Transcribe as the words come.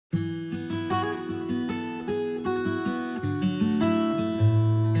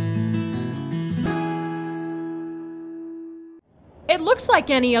It looks like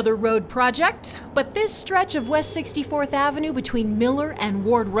any other road project, but this stretch of West 64th Avenue between Miller and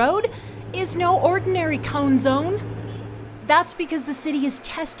Ward Road is no ordinary cone zone. That's because the city is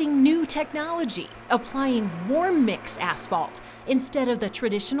testing new technology, applying warm mix asphalt instead of the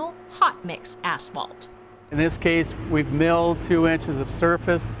traditional hot mix asphalt. In this case, we've milled 2 inches of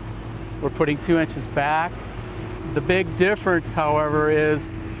surface. We're putting 2 inches back. The big difference, however,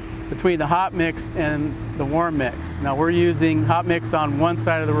 is between the hot mix and the warm mix. Now we're using hot mix on one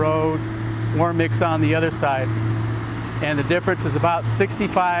side of the road, warm mix on the other side. And the difference is about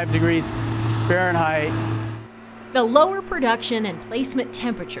 65 degrees Fahrenheit. The lower production and placement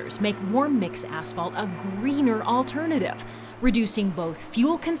temperatures make warm mix asphalt a greener alternative, reducing both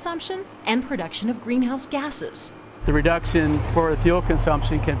fuel consumption and production of greenhouse gases. The reduction for the fuel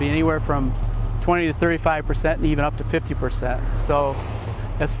consumption can be anywhere from 20 to 35% and even up to 50%. So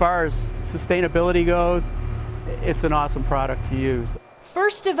as far as sustainability goes, it's an awesome product to use.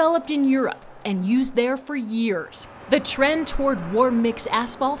 First developed in Europe and used there for years, the trend toward warm mix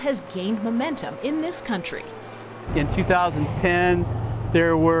asphalt has gained momentum in this country. In 2010,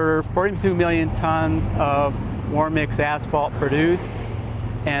 there were 42 million tons of warm mix asphalt produced,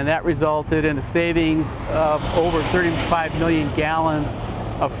 and that resulted in a savings of over 35 million gallons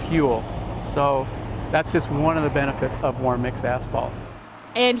of fuel. So that's just one of the benefits of warm mix asphalt.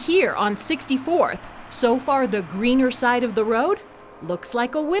 And here on 64th, so far the greener side of the road looks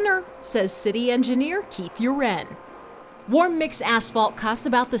like a winner, says city engineer Keith Uren. Warm mix asphalt costs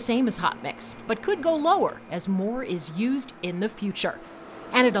about the same as hot mix, but could go lower as more is used in the future.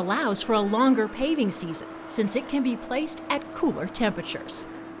 And it allows for a longer paving season since it can be placed at cooler temperatures.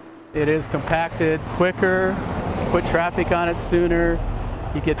 It is compacted quicker, put traffic on it sooner,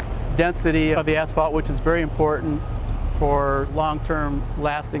 you get density of the asphalt, which is very important for long-term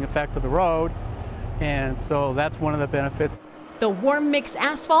lasting effect of the road, and so that's one of the benefits. The warm mix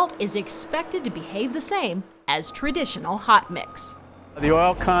asphalt is expected to behave the same as traditional hot mix. The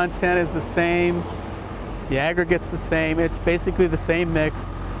oil content is the same, the aggregate's the same, it's basically the same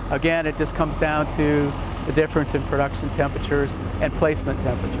mix. Again, it just comes down to the difference in production temperatures and placement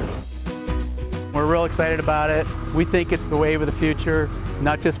temperatures. We're real excited about it. We think it's the wave of the future,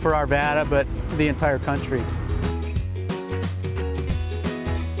 not just for Arvada, but the entire country.